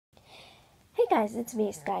guys, it's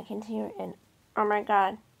me, Skykins here, and oh my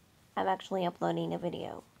god, I'm actually uploading a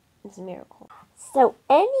video. It's a miracle. So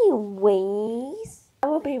anyways, I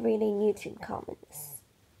will be reading YouTube comments.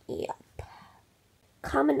 Yep.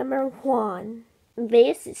 Comment number 1.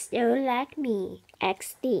 This is so like me,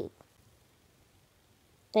 XD.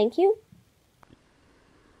 Thank you.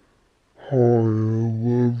 Hi, I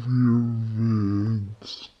love your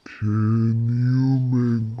vids. Can you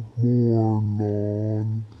make more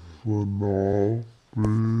non-FNAF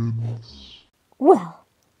vids? Well,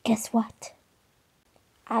 guess what?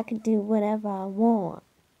 I can do whatever I want.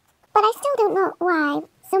 But I still don't know why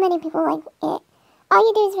so many people like it. All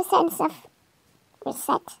you do is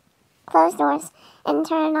reset, close doors, and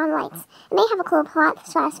turn on lights. It may have a cool plot /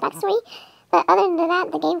 backstory, but other than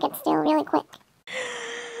that, the game gets stale really quick.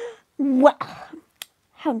 Well,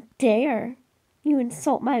 how dare you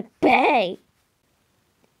insult my bae?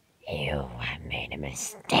 You have made a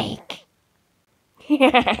mistake.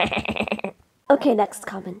 Okay, next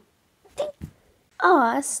comment.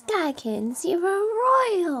 Aw, Skykins, you're a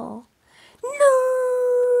royal. No!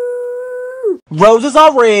 Roses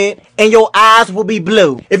are red, and your eyes will be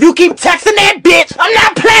blue. If you keep texting that bitch, I'm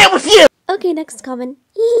not playing with you! Okay, next comment.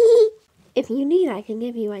 If you need, I can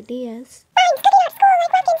give you ideas. Fine, cooking art school,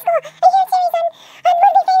 like watching school, a huge series on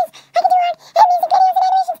movie famous. I can do art and music videos and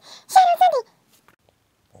animations. Shout out Sunday.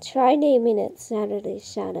 Try naming it Saturday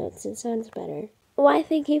Shoutouts. It sounds better. Why,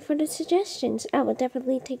 thank you for the suggestions. I will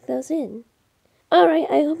definitely take those in. Alright,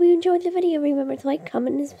 I hope you enjoyed the video. Remember to like,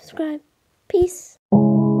 comment, and subscribe. Peace.